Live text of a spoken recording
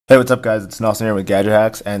Hey, what's up guys, it's Nelson here with Gadget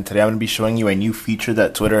Hacks, and today I'm going to be showing you a new feature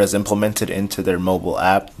that Twitter has implemented into their mobile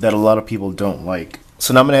app that a lot of people don't like.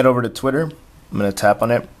 So now I'm going to head over to Twitter, I'm going to tap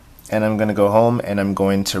on it, and I'm going to go home and I'm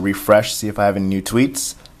going to refresh, see if I have any new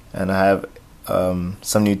tweets, and I have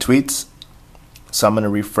some new tweets. So I'm going to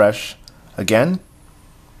refresh again,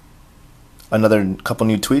 another couple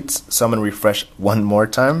new tweets, so I'm going to refresh one more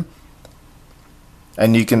time,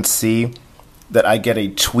 and you can see that I get a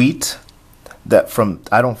tweet that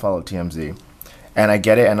I don't follow TMZ, and I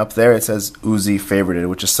get it, and up there it says Uzi favorited,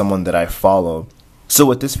 which is someone that I follow. So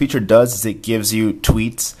what this feature does is it gives you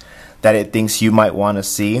tweets that it thinks you might want to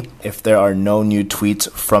see if there are no new tweets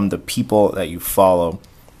from the people that you follow.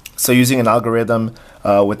 So using an algorithm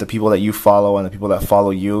with the people that you follow and the people that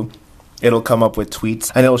follow you, it'll come up with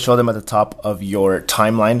tweets and it'll show them at the top of your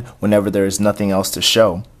timeline whenever there is nothing else to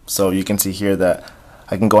show. So you can see here that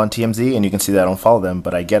I can go on TMZ and you can see that I don't follow them,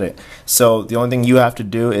 but I get it. So the only thing you have to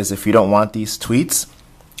do is, if you don't want these tweets,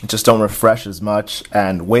 just don't refresh as much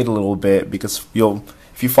and wait a little bit, because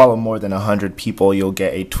if you follow more than 100 people, you'll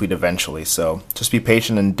get a tweet eventually. So just be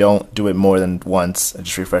patient and don't do it more than once,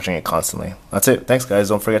 just refreshing it constantly. That's it. Thanks guys.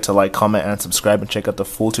 Don't forget to like, comment, and subscribe, and check out the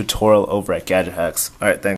full tutorial over at Gadget Hacks. Alright, thanks.